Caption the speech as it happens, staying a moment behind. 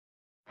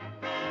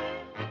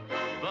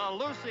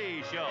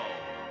Lucy Show,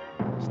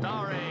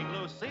 starring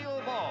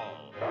Lucille Ball.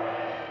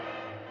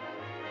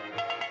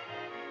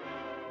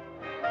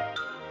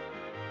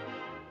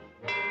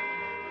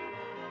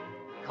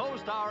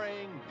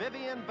 Co-starring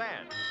Vivian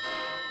Vance.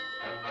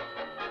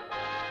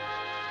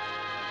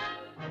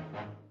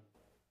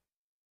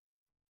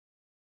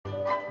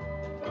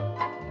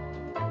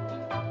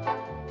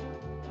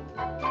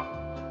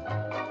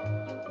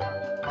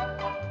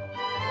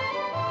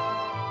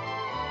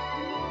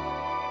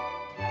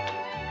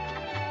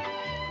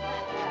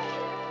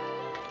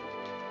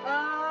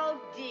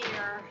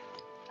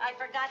 I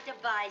forgot to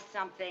buy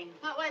something.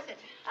 What was it?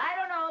 I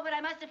don't know, but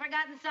I must have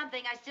forgotten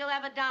something. I still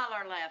have $1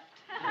 left.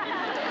 Good.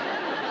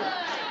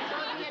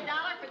 It'll be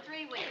 $1 for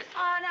 3 weeks.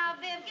 Oh, now,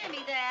 Viv, give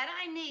me that.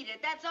 I need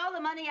it. That's all the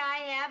money I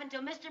have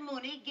until Mr.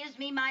 Mooney gives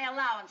me my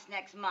allowance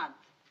next month.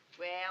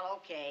 Well,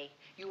 okay.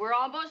 You were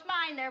almost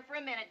mine there for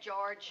a minute,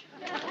 George.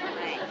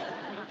 Thanks.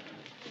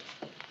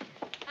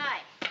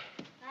 Hi.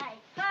 Hi.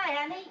 Hi,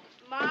 honey.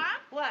 Mom?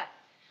 What?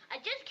 I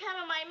just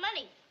counted my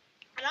money,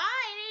 and all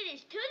I need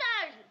is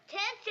 $2.10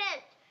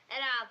 and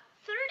a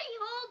 $30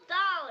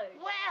 whole.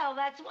 Well,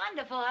 that's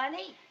wonderful,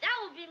 honey. That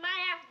will be my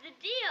half of the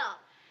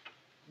deal.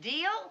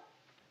 Deal?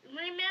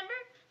 Remember,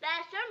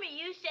 last summer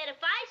you said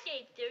if I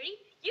saved 30,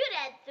 you'd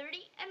add 30,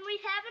 and we'd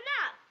have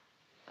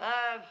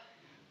enough.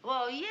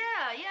 Well,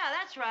 yeah,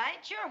 that's right.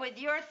 Sure, with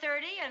your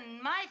 30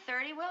 and my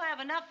 30, we'll have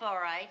enough, all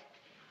right.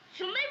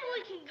 So maybe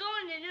we can go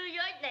into New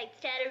York next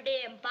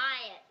Saturday and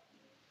buy it.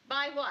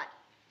 Buy what?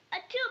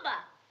 A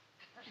tuba.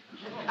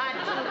 A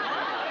tuba?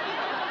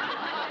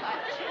 A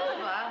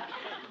tuba?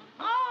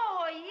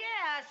 Oh,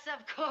 yes,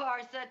 of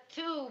course, a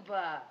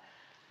tuba.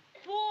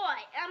 Boy,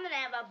 I'm gonna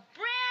have a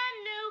brand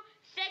new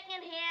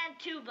second-hand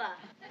tuba.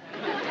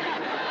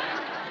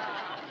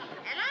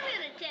 And I'm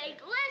gonna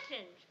take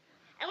lessons.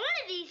 And one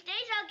of these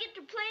days, I'll get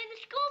to play in the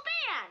school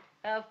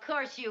band. Of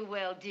course you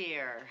will,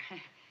 dear.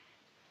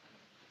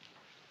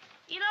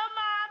 You know,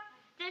 Mom,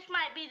 this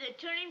might be the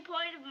turning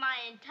point of my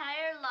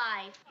entire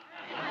life.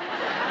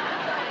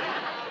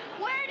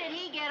 Where did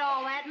he get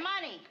all that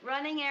money?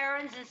 Running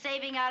errands and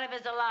saving out of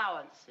his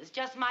allowance. It's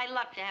just my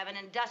luck to have an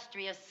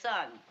industrious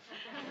son.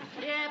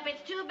 Yep,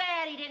 it's too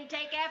bad he didn't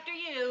take after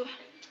you.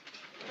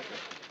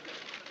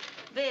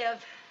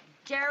 Viv,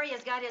 Jerry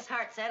has got his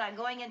heart set on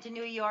going into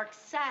New York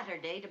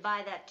Saturday to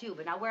buy that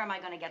tuba. Now, where am I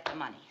going to get the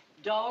money?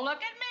 Don't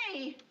look at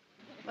me.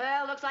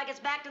 Well, looks like it's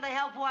back to the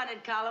help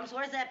wanted columns.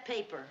 Where's that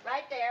paper?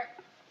 Right there.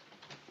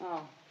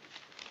 Oh.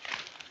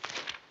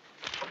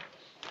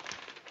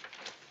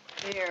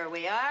 Here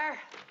we are.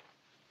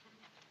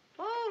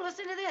 Oh,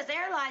 listen to this.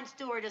 Airline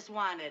stewardess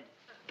wanted.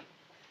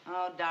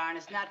 Oh, darn,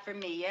 it's not for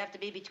me. You have to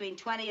be between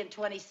 20 and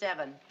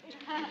 27.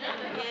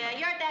 Yeah,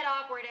 you're at that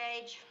awkward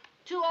age.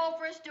 Too old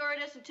for a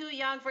stewardess and too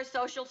young for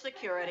Social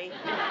Security.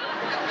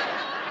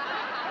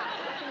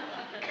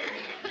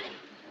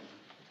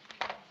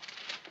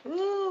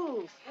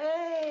 Ooh,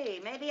 hey,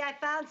 maybe I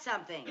found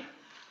something.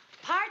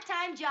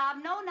 Part-time job,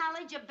 no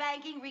knowledge of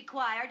banking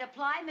required.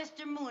 Apply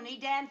Mr. Mooney,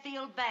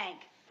 Danfield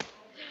Bank.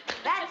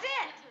 That's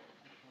it.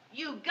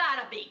 You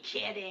gotta be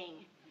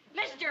kidding.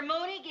 Mr.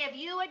 Mooney give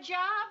you a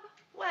job?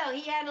 Well,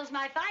 he handles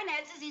my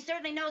finances. He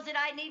certainly knows that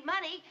I need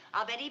money.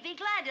 I'll bet he'd be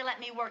glad to let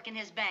me work in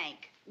his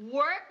bank.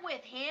 Work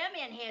with him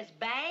in his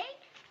bank?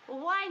 Well,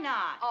 why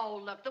not? Oh,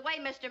 look, the way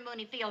Mr.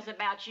 Mooney feels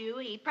about you,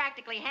 he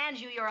practically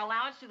hands you your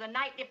allowance through the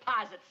night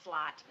deposit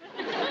slot.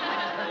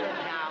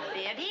 Now,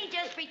 Viv, he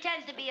just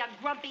pretends to be a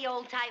grumpy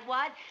old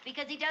tightwad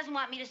because he doesn't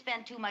want me to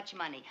spend too much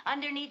money.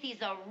 Underneath,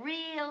 he's a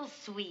real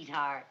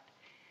sweetheart.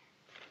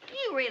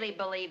 You really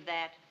believe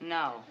that?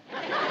 No.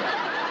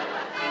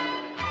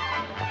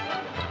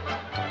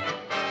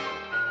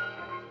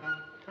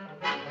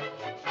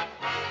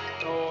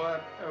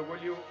 Will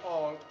you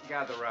all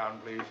gather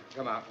around, please?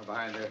 Come out from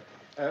behind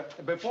there.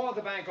 Before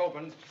the bank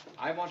opens,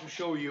 I want to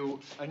show you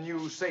a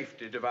new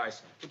safety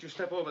device. Would you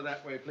step over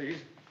that way,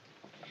 please?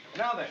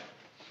 Now then,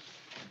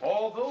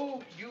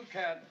 although you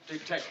can't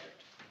detect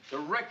it,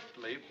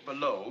 directly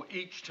below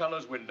each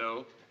teller's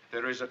window,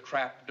 there is a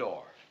trap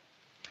door.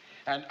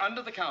 And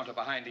under the counter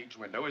behind each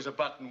window is a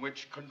button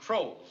which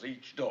controls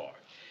each door.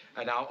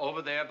 And now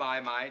over there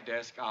by my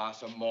desk are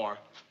some more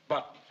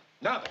buttons.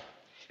 Now then,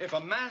 if a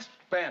masked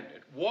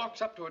bandit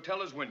walks up to a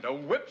teller's window,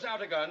 whips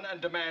out a gun, and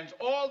demands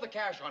all the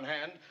cash on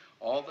hand,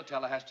 all the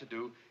teller has to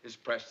do is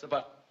press the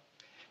button.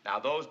 Now,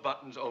 those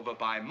buttons over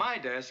by my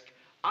desk,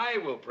 I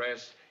will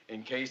press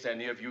in case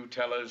any of you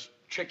tellers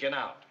chicken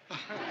out.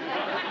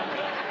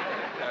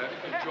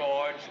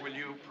 George, will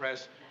you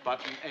press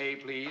button A,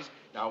 please?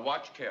 Now,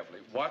 watch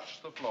carefully.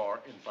 Watch the floor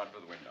in front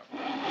of the window.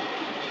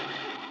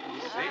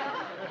 See?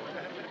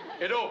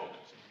 It opens.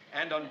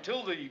 And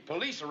until the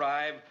police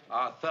arrive,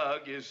 our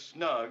thug is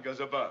snug as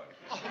a bug.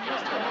 Oh,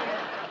 Mr. Mooney,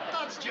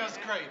 that's just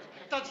great.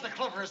 That's the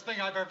cleverest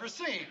thing I've ever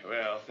seen.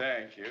 Well,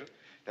 thank you.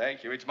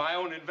 Thank you. It's my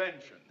own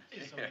invention.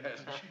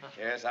 Yes.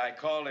 Yes, I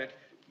call it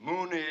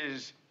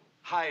Mooney's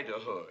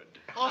Hide-a-Hood.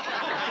 Oh.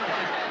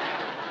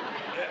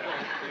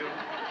 You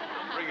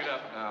bring it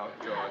up now,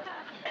 George.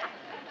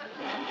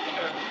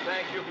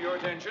 thank you for your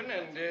attention,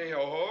 and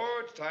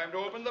it's time to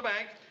open the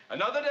bank.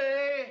 Another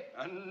day,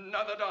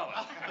 another dollar.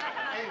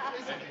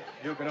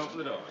 You can open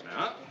the door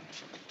now.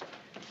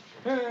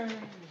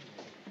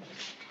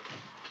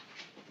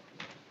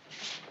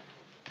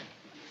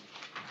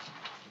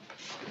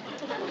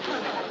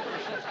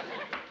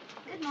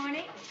 Good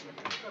morning.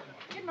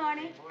 Good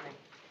morning.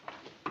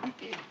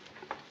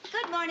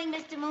 Good morning,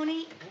 Mr.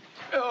 Mooney.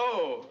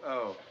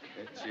 Oh,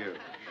 it's you,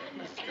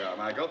 Miss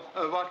Carmichael.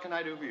 What can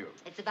I do for you?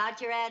 It's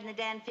about your ad in the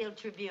Danfield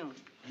Tribune.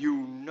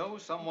 You know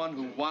someone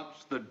who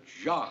wants the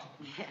job.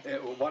 Yes.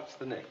 What's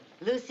the name?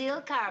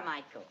 Lucille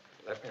Carmichael.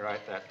 Let me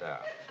write that down.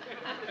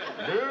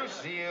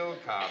 Lucille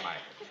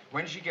Carmichael.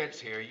 When she gets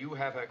here, you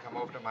have her come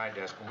over to my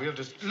desk, and we'll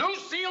just...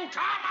 Lucille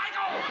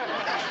Carmichael!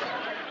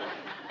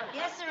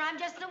 Yes, sir, I'm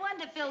just the one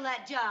to fill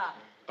that job.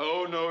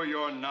 Oh, no,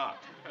 you're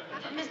not.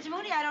 Mr.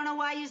 Mooney, I don't know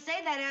why you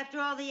say that. After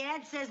all, the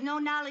ad says no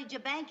knowledge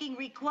of banking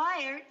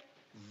required.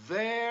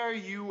 There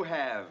you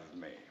have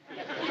me.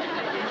 You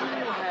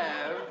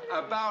have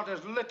about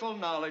as little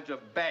knowledge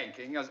of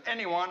banking as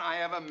anyone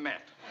I ever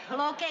met.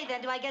 Well, okay,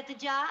 then. Do I get the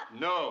job?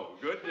 No.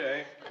 Good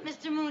day. But,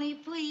 Mr. Mooney,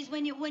 please,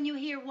 when you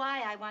hear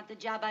why I want the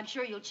job, I'm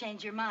sure you'll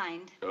change your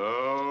mind.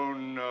 Oh,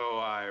 no,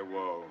 I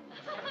won't.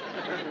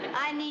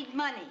 I need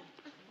money.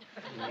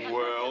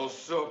 Well,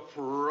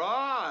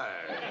 surprise.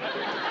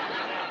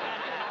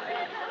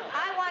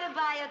 I want to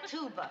buy a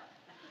tuba.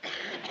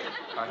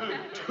 A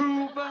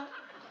tuba?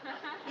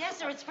 Yes,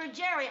 sir, it's for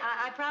Jerry.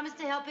 I promised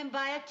to help him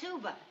buy a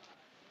tuba.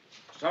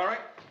 Sorry?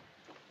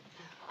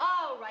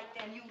 All right,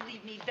 then, you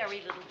leave me very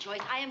little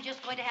choice. I am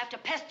just going to have to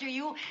pester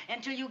you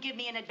until you give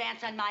me an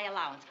advance on my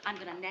allowance. I'm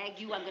going to nag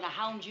you, I'm going to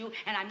hound you,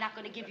 and I'm not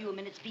going to give you a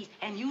minute's peace.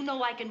 And you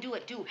know I can do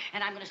it, too.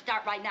 And I'm going to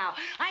start right now.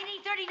 I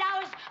need $30.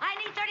 I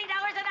need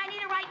 $30, and I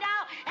need it right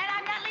now. And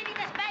I'm not leaving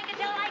this bank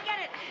until I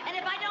get it. And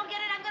if I don't get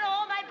it, I'm going to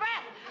hold my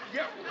breath.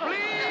 Yeah,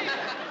 please!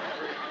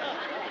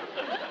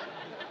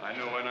 I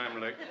know when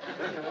I'm licked.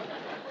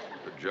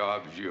 The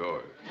job's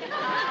yours.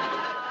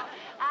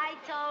 I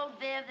told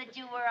Viv that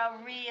you were a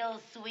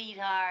real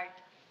sweetheart.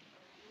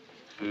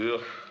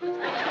 Ugh.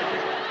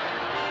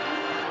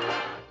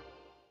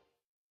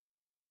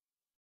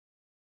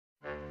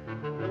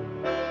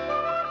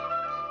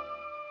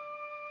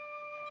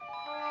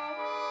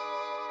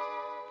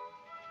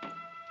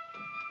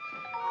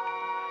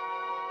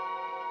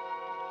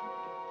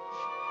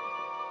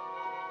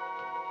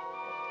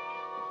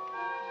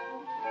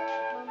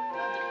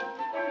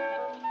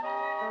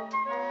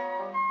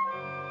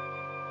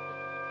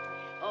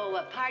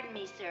 Pardon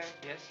me, sir.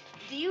 Yes?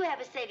 Do you have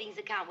a savings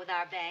account with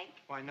our bank?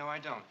 Why, no, I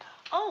don't.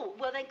 Oh,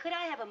 well, then could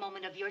I have a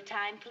moment of your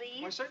time,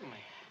 please? Why, certainly.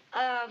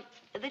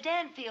 The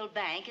Danfield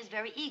Bank is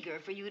very eager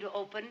for you to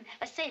open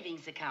a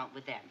savings account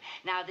with them.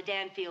 Now, the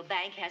Danfield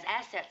Bank has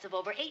assets of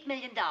over $8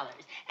 million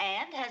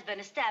and has been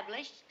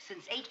established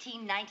since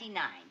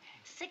 1899,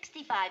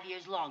 65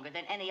 years longer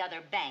than any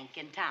other bank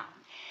in town.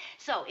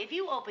 So, if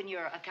you open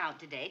your account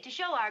today, to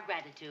show our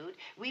gratitude,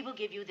 we will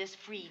give you this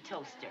free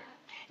toaster.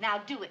 Now,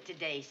 do it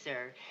today,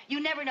 sir. You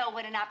never know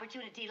when an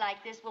opportunity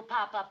like this will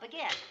pop up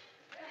again.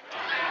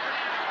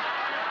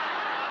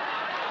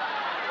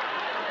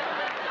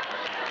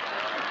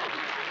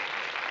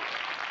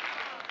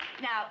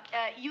 Now,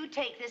 you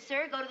take this,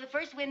 sir, go to the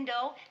first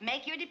window,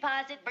 make your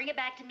deposit, bring it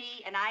back to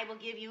me, and I will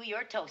give you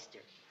your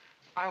toaster.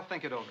 I'll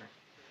think it over.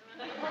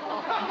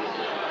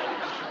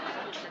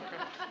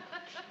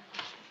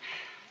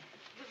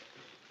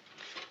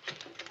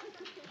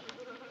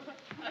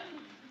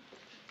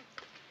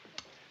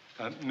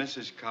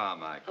 Mrs.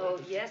 Carmichael. Oh,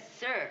 yes,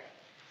 sir.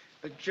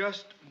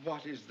 Just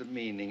what is the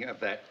meaning of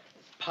that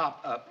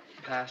pop-up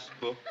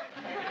passbook?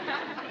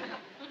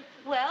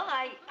 Well,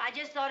 I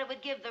just thought it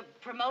would give the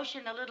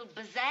promotion a little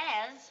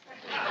pizzazz.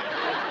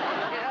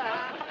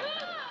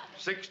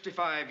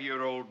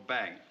 65-year-old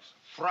banks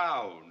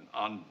frown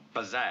on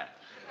pizzazz.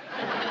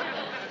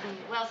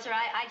 Well, sir,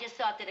 I just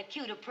thought that a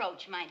cute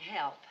approach might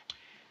help.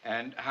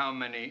 And how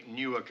many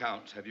new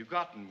accounts have you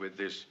gotten with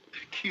this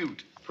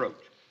cute approach?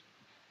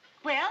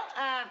 Well,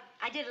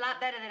 I did a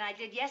lot better than I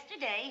did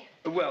yesterday.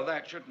 Well,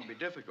 that shouldn't be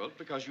difficult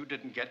because you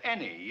didn't get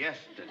any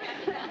yesterday.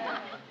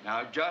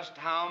 Now, just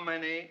how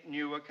many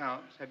new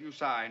accounts have you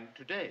signed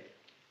today?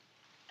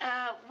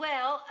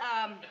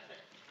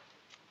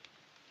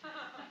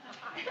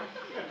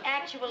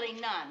 Actually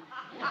none.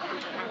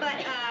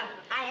 But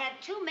I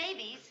had 2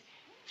 maybes,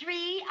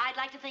 3 I'd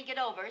like to think it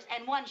overs,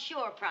 and 1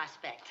 sure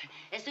prospect.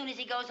 As soon as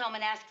he goes home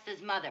and asks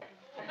his mother.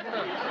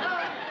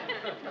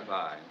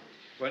 Fine.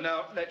 Well,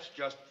 now, let's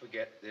just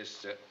forget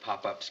this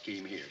pop-up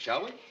scheme here,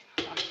 shall we?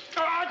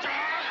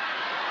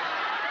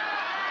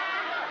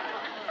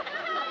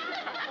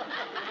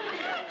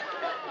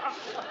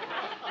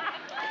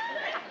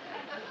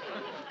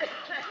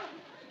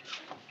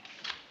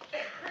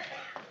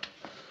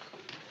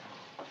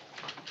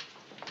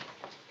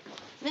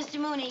 Mr.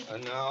 Mooney.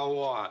 Now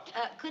what?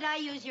 Could I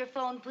use your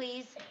phone,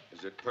 please?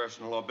 Is it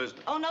personal or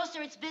business? Oh, no,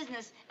 sir, it's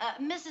business.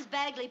 Mrs.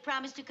 Bagley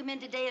promised to come in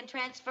today and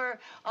transfer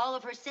all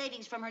of her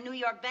savings from her New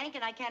York bank,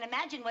 and I can't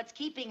imagine what's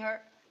keeping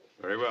her.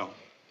 Very well.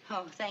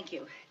 Oh, thank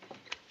you.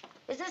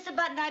 Is this the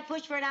button I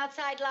push for an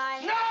outside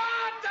line? Not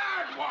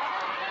that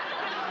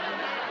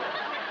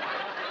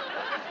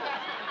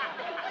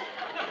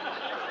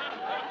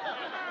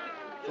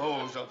one!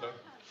 Those are the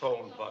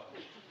phone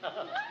buttons.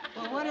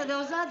 Well, what are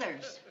those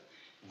others?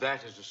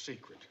 That is a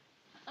secret.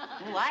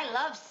 Oh, I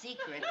love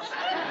secrets.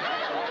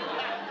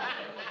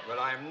 Well,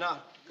 I'm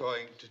not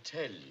going to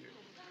tell you.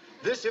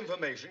 This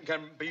information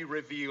can be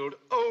revealed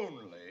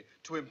only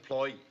to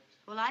employees.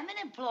 Well, I'm an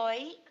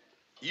employee.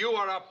 You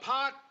are a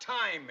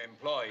part-time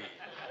employee.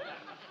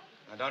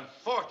 And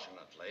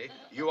unfortunately,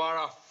 you are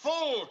a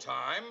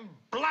full-time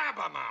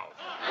blabbermouth.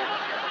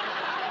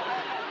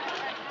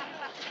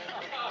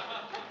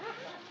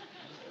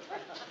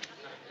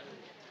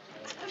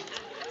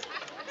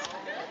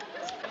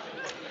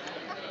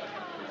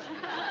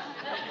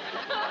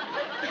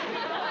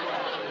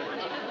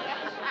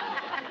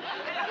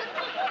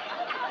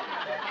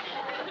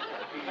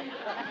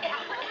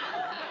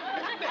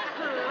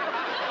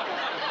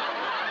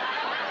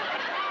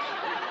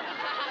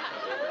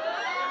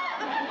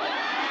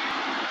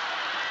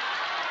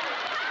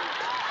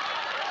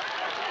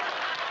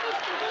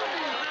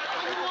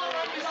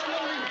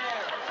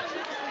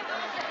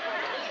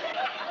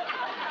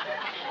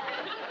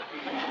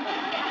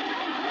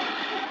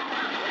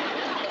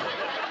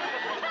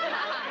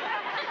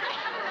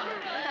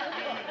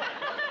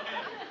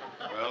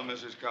 Well,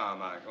 Mrs.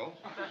 Carmichael,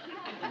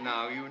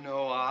 now you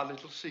know our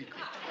little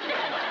secret.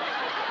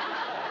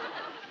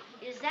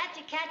 Is that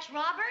to catch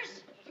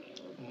robbers?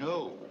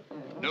 No,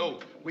 no.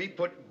 We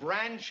put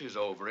branches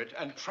over it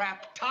and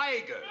trap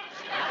tigers.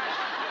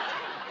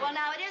 Well,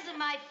 now, it isn't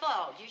my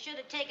fault. You should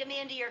have taken me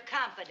into your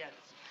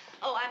confidence.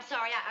 Oh, I'm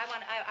sorry.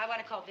 I want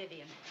to call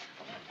Vivian.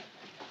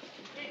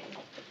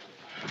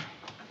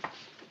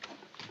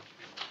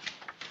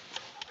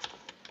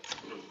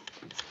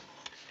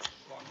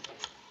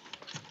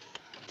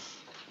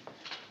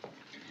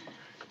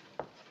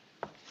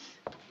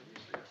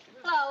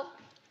 Hello.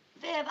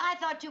 Viv, I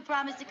thought you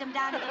promised to come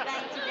down to the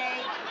bank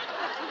today.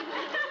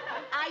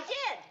 I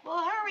did.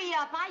 Well, hurry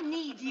up. I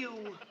need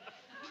you.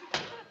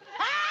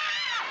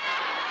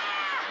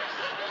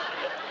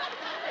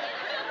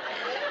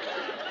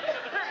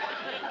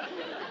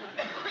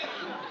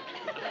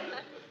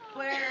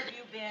 Where have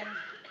you been?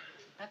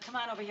 Now, come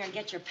on over here and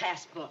get your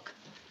passbook.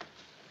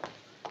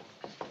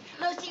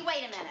 Lucy,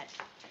 wait a minute.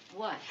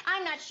 What?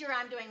 I'm not sure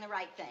I'm doing the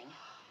right thing.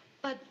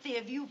 But,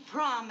 Viv, you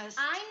promised.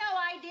 I know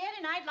I did,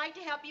 and I'd like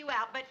to help you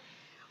out, but,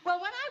 well,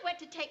 when I went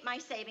to take my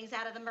savings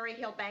out of the Murray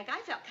Hill Bank, I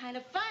felt kind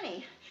of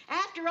funny.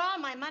 After all,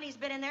 my money's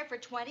been in there for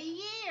 20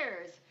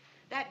 years.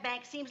 That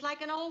bank seems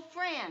like an old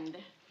friend.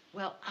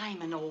 Well,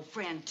 I'm an old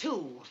friend,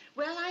 too.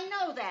 Well, I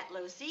know that,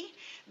 Lucy,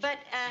 but,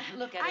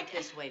 Look at it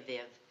this way,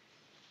 Viv.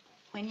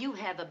 When you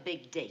have a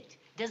big date,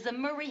 does the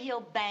Murray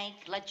Hill Bank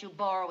let you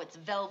borrow its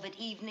velvet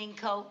evening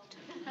coat?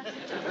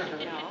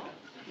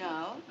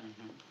 No.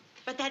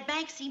 But that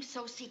bank seems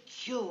so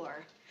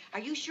secure. Are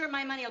you sure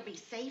my money will be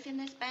safe in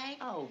this bank?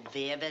 Oh,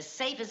 Viv, as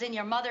safe as in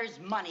your mother's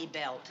money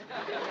belt.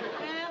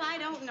 Well, I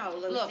don't know,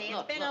 Lucy. Look,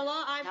 It's been a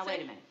long... Now, wait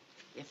a minute.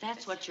 If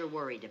that's what you're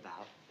worried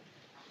about,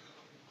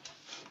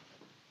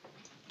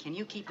 can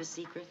you keep a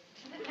secret?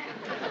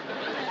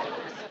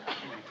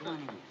 Come on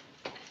in there.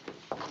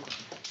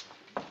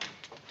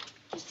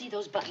 You see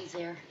those buttons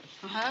there?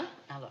 Uh-huh.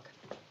 Now, look.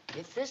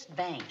 If this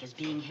bank is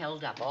being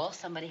held up, all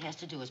somebody has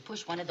to do is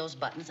push one of those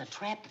buttons, a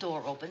trap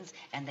door opens,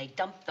 and they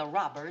dump the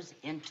robbers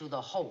into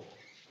the hole.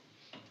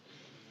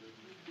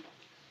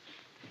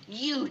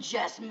 You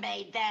just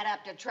made that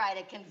up to try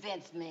to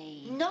convince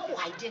me. No,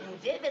 I didn't,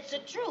 Viv. It's the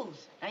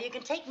truth. Now, you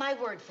can take my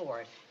word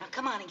for it. Now,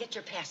 come on and get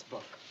your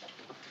passbook.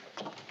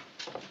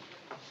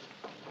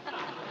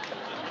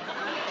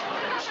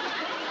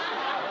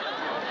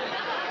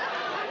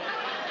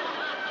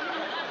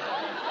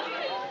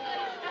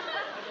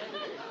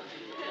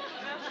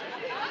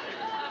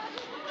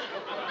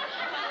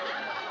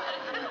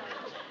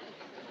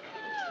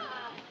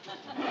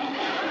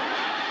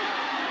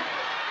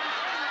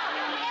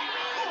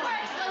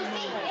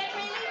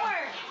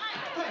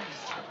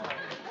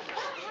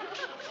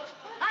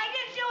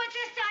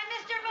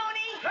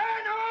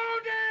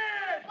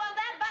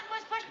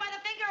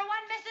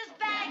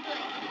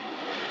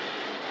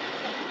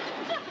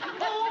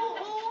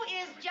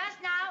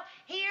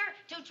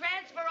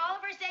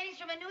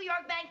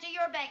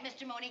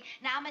 Mr. Mooney.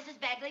 Now, Mrs.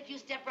 Bagley, if you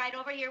step right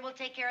over here, we'll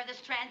take care of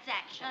this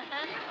transaction.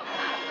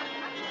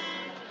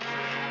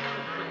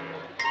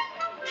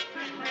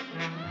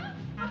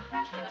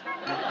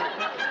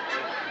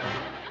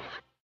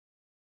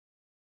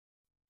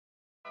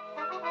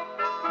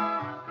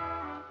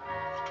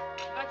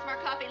 Want some more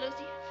coffee,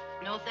 Lucy?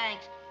 No,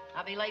 thanks.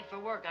 I'll be late for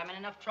work. I'm in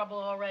enough trouble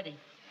already.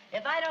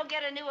 If I don't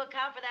get a new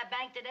account for that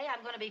bank today,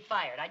 I'm going to be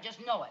fired. I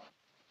just know it.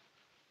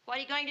 What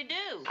are you going to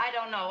do? I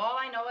don't know. All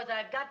I know is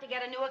I've got to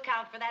get a new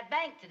account for that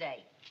bank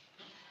today.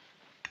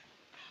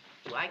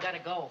 I gotta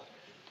go.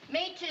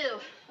 Me too.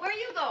 Where are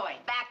you going?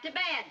 Back to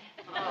bed.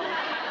 Oh. Well,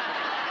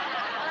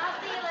 I'll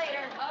see you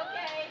later.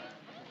 Okay.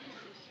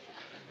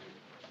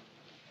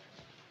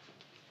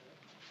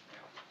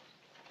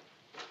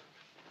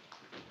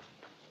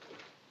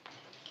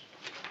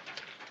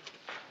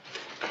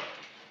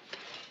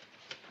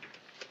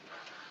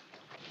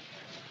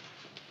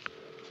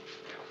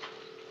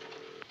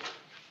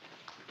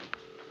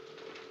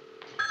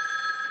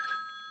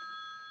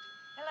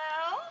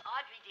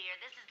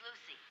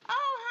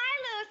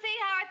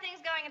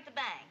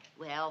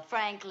 Well,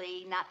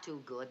 frankly, not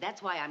too good.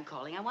 That's why I'm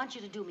calling. I want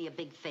you to do me a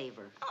big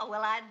favor. Oh,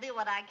 well, I'll do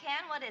what I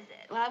can. What is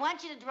it? Well, I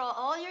want you to draw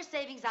all your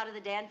savings out of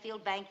the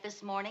Danfield Bank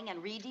this morning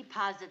and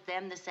redeposit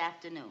them this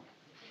afternoon.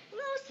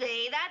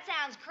 Lucy, that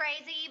sounds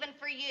crazy even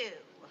for you.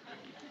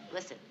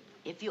 Listen,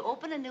 if you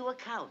open a new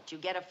account, you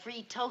get a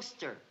free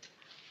toaster.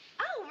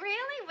 Oh,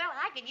 really? Well,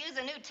 I could use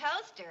a new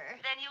toaster.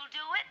 Then you'll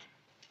do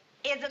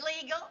it? Is it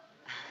legal?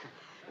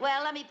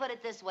 Well, let me put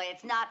it this way.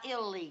 It's not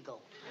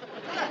illegal.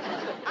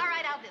 All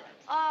right, I'll do it.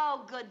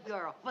 Oh, good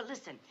girl. But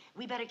listen,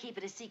 we better keep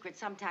it a secret.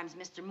 Sometimes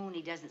Mr.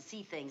 Mooney doesn't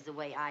see things the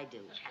way I do.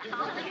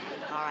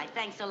 All right,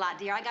 thanks a lot,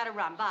 dear. I gotta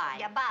run. Bye.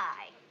 Yeah,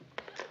 bye.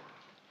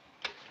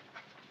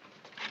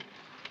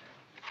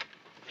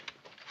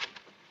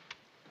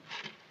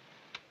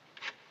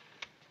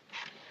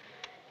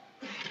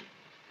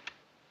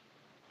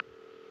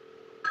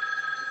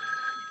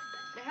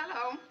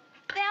 Hello.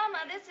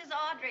 Thelma, this is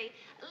Audrey.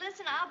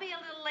 Listen, I'll be a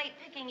little late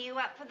picking you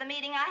up for the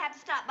meeting. I have to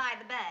stop by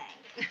the bank.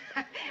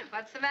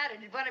 What's the matter?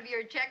 Did one of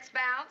your checks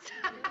bounce?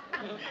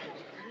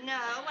 No,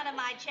 one of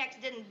my checks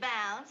didn't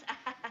bounce.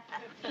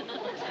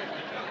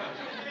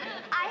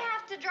 I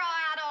have to draw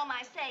out all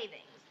my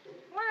savings.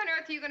 Why on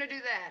earth are you going to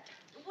do that?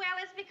 Well,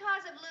 it's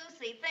because of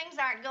Lucy. Things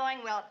aren't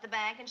going well at the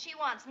bank, and she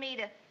wants me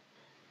to...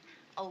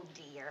 Oh,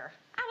 dear.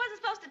 I wasn't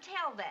supposed to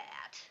tell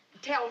that.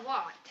 Tell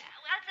what?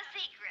 Well, it's a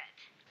secret.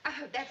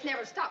 Oh, that's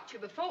never stopped you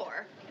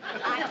before.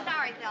 I'm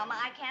sorry, Thelma.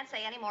 I can't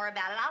say any more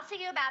about it. I'll see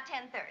you about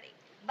 10:30.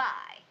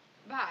 Bye.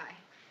 Bye.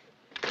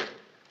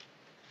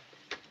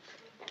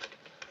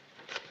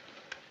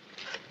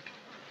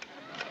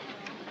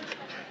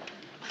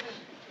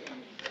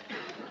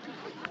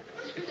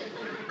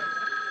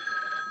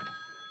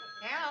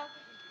 Hello.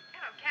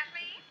 Hello,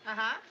 Kathleen.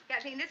 Uh-huh.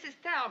 Kathleen, this is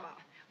Thelma.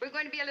 We're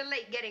going to be a little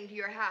late getting to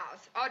your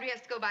house. Audrey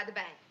has to go by the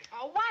bank.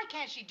 Oh, why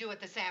can't she do it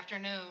this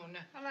afternoon?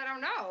 Well, I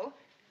don't know.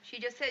 She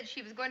just said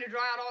she was going to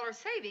draw out all her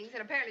savings,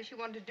 and apparently she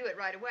wanted to do it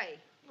right away.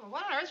 Well,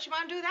 what on earth does she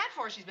want to do that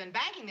for? She's been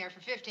banking there for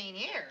 15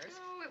 years.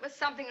 Oh, it was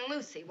something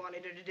Lucy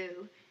wanted her to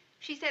do.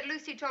 She said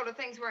Lucy told her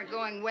things weren't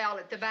going well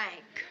at the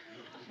bank.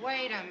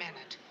 Wait a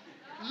minute.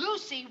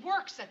 Lucy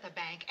works at the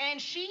bank, and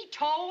she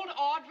told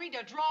Audrey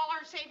to draw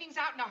her savings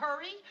out in a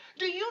hurry?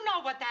 Do you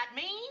know what that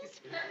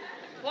means?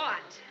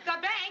 What?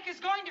 The bank is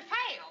going to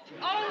fail.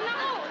 Oh,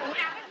 no!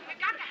 Now, listen, we've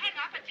got to hang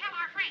up and tell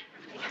our friends.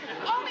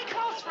 Only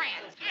close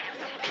friends.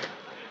 Yes.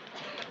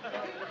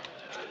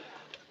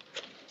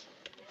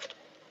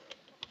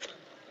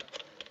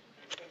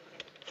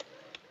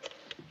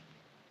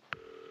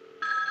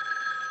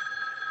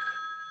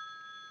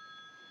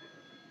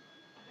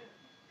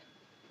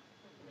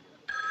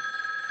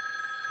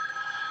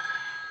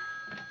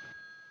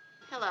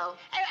 Hello.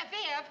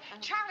 Viv,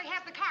 Charlie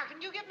has the car.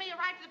 Can you give me a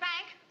ride to the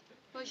bank?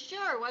 Well,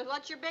 sure.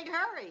 What's your big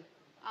hurry?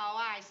 Oh,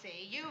 I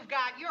see. You've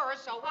got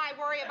yours, so why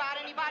worry about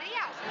anybody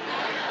else?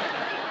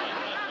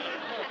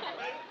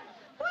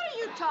 What are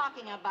you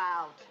talking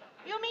about?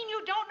 You mean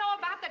you don't know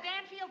about the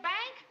Danfield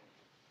Bank?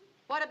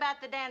 What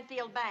about the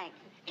Danfield Bank?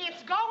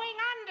 It's going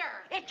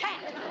under. It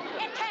can't.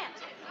 It can't.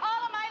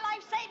 All of my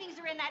life savings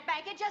are in that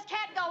bank. It just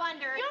can't go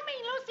under. You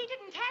mean Lucy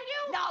didn't tell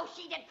you? No,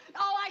 she didn't.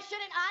 Oh, I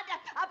shouldn't.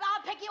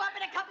 I'll pick you up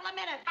in a couple of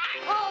minutes.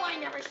 Oh, I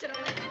never should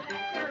have.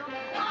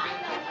 I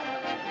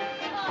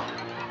know.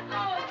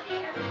 Oh,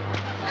 dear.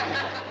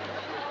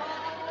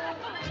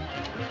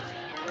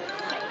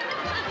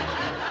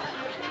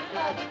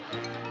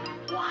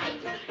 Why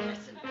did I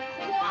listen?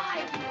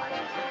 Why did I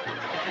listen?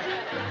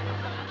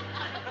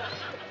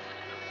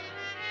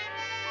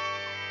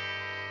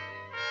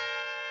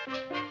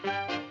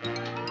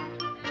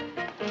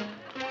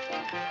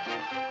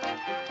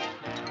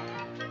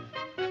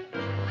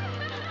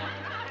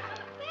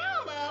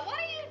 Thelma, what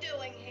are you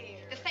doing here?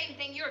 The same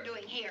thing you're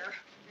doing here.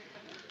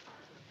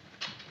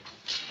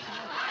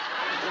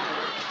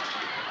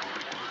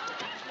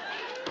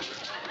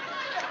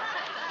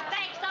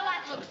 Thanks a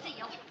lot,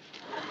 Lucille.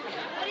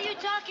 What are you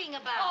talking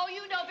about? Oh,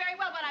 you know very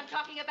well what I'm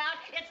talking about.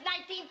 It's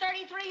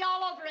 1933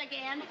 all over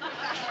again.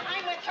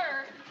 I'm with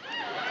her.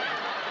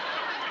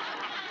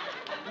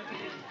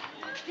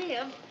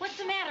 Viv, what's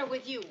the matter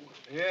with you?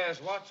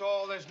 Yes, what's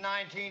all this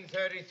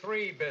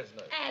 1933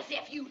 business? As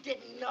if you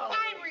didn't know.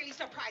 I'm really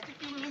surprised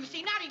at you,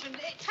 Lucy, not even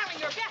telling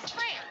your best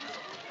friends.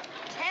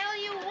 Tell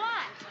you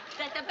what,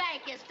 that the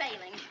bank is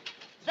failing.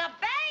 The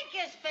bank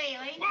is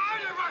failing.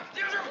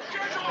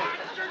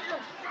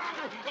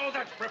 Oh,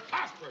 that's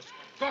preposterous.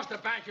 Of course the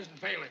bank isn't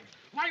failing.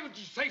 Why would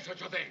you say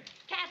such a thing?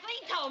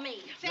 Kathleen told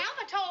me.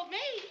 Thelma told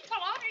me.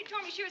 Well, Audrey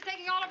told me she was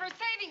taking all of her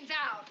savings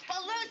out.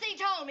 Well, Lucy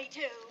told me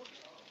to.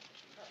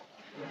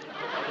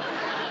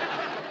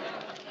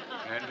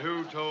 And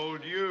who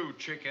told you,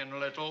 Chicken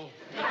Little?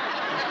 I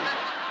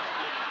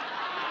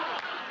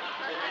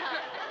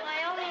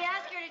only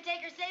asked her to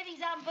take her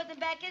savings out and put them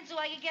back in so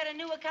I could get a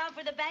new account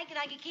for the bank and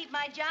I could keep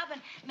my job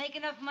and make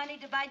enough money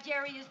to buy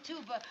Jerry his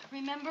tuba.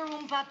 Remember,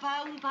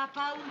 papa,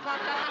 papa,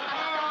 papa.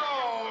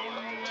 Oh,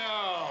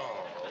 no.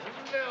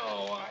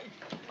 No,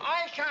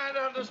 I can't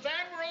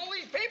understand where all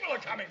these people are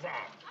coming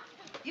from.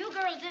 You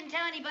girls didn't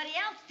tell anybody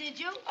else, did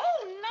you?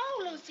 Oh,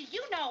 no, Lucy,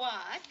 you know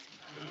us.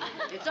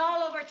 It's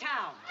all over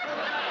town.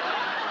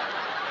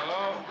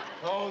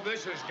 Oh,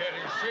 this is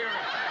getting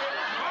serious.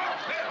 Oh,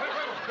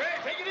 hey,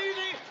 take it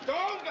easy.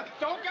 Don't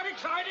get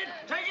excited.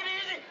 Take it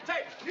easy.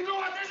 You know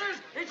what this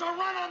is? It's a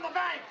run on the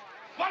bank.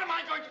 What am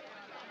I going to...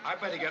 I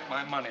better get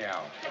my money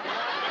out.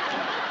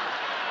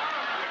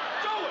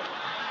 Do it!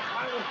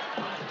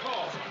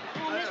 Oh,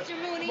 Mr.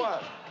 Mooney.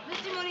 What?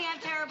 Mr. Mooney, I'm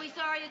terribly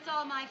sorry. It's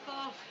all my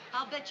fault.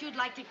 I'll bet you'd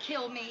like to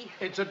kill me.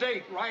 It's a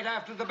date right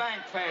after the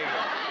bank failed.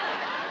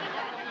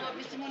 Look,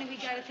 Mr. Mooney, we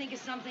gotta think of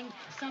some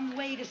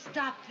way to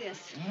stop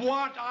this.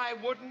 What I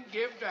wouldn't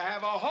give to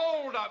have a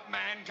hold-up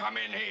man come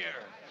in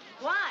here.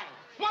 Why?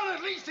 Well,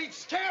 at least he'd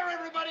scare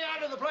everybody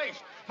out of the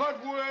place.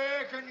 But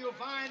where can you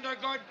find a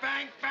good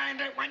bank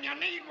bandit when you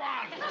need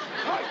one?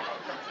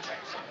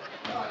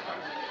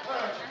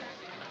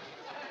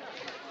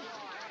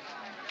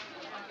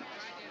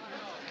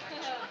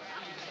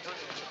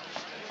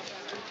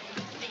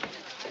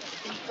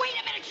 Wait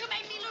a minute, you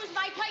made me lose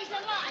my place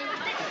in line.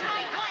 This is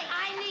my place.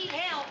 I need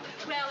help.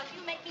 Well, if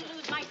you make me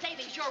lose my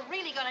savings, you're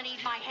really gonna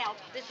need my help.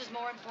 This is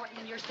more important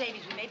than your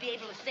savings. We may be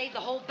able to save the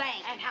whole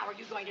bank. And how are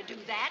you going to do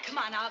that? Come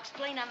on, I'll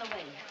explain on the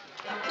way.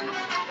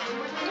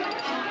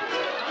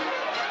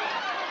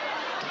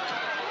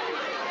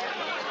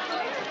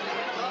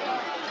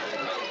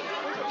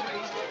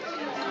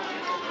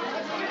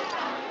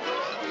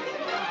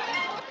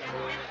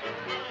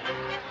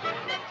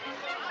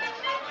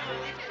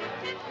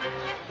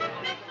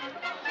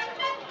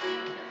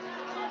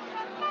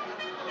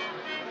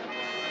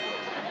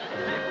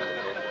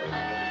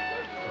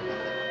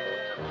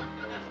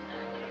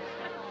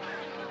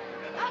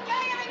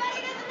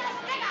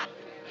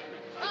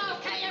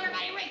 Okay,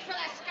 everybody, reach for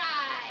the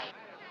sky.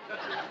 All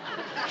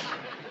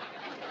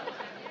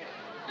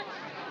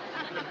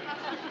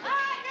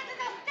right, this is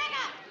a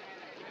stick-up.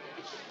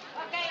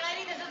 Okay,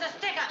 lady, this is a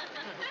stick-up.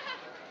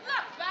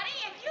 Look, buddy,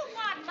 if you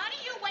want money,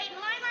 you wait in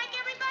line like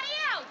everybody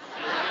else.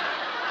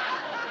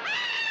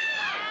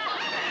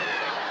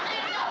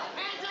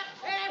 Hands up.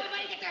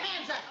 Everybody get their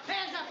hands up.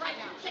 Hands up right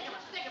now. Stick 'em up,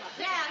 stick 'em up.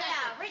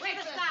 Yeah, reach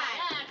for the sky.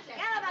 That's it.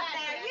 Get him up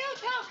there. You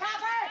too,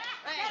 Copper.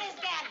 Get his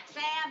gat,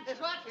 Sam. His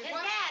what?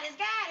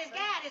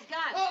 His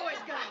gun. Oh, his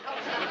gun. Get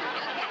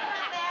him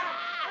up there.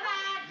 Come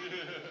on.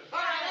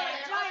 All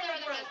right, Join over the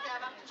the group. rest of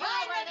 'em. Join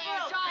Over the there,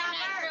 group, join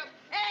that Copper. group.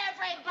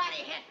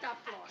 Everybody hit the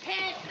floor.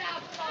 Hit the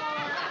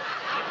floor.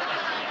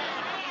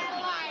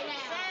 Lie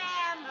down.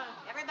 Sam.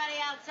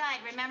 Everybody outside,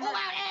 remember? Who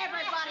out?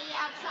 Everybody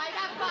outside.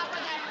 Up with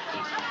that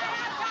floor.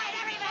 Outside,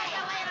 everybody.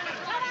 Come on.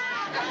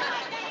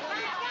 Let's get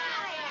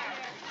out of here.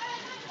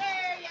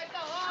 There you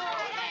go.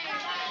 Okay,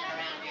 right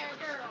around here,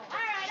 girl.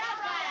 All right,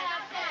 outside.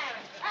 Outside,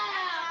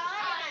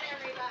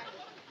 everybody.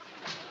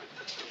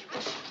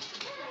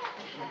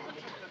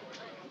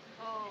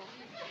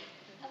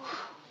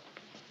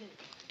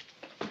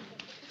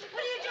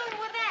 What are you doing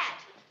with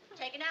that?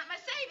 Taking out my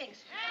savings.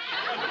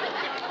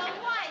 Well,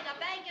 why? The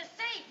bank is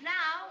safe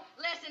now.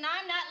 Listen,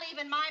 I'm not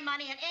leaving my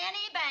money in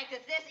any bank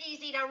that's this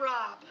easy to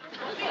rob.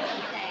 Give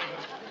me that.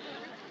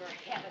 For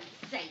heaven's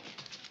sake.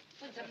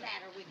 What's the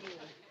matter with you?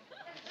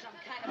 Some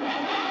kind of...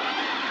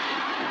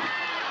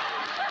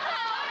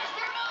 Oh,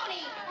 Mr.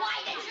 Mooney, why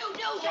did you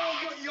do that?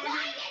 Why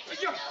did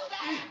you do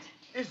that?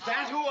 Is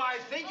that who I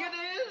think it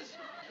is?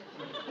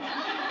 Well,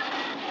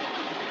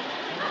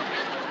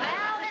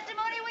 Mr.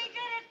 Mooney, we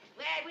did it.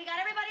 We got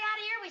everybody out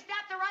of here. We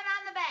stopped the run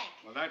on the bank.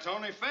 Well, that's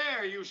only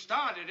fair. You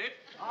started it.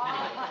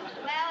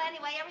 Well,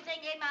 anyway,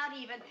 everything came out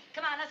even.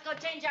 Come on, let's go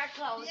change our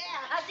clothes.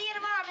 Yeah. I'll see you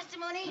tomorrow, Mr.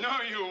 Mooney.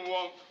 No, you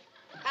won't.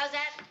 How's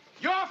that?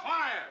 You're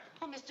fired.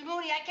 Oh, Mr.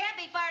 Mooney, I can't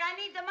be fired. I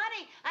need the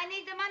money. I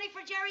need the money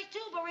for Jerry's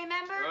tuba,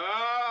 remember?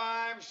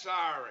 Oh, I'm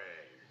sorry.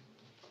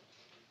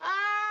 Ah!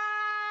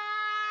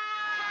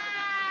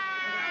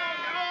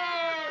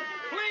 Oh,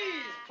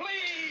 please,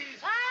 please.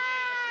 Ah!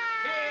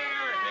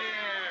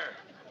 Here.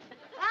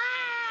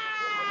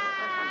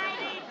 Ah! I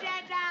need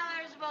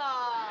 $10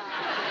 more.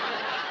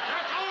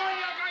 That's all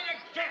you're going to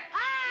get.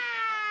 Ah!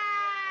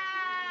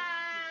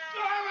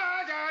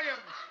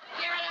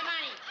 Give her the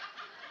money.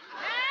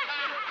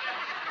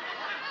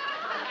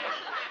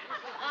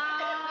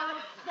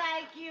 Oh,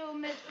 thank you,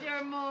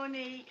 Mr.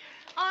 Mooney.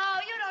 Oh,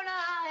 you don't know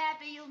how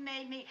happy you've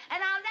made me.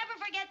 And I'll never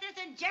forget this,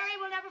 and Jerry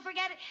will never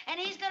forget it. And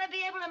he's going to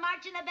be able to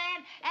march in the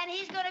band, and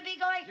he's going to be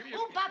going,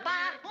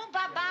 oom-pa-pa,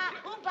 oom-pa-pa,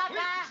 oom-pa-pa.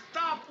 Please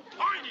stop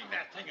pointing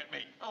that thing at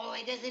me. Oh,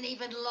 it isn't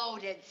even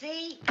loaded,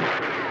 see?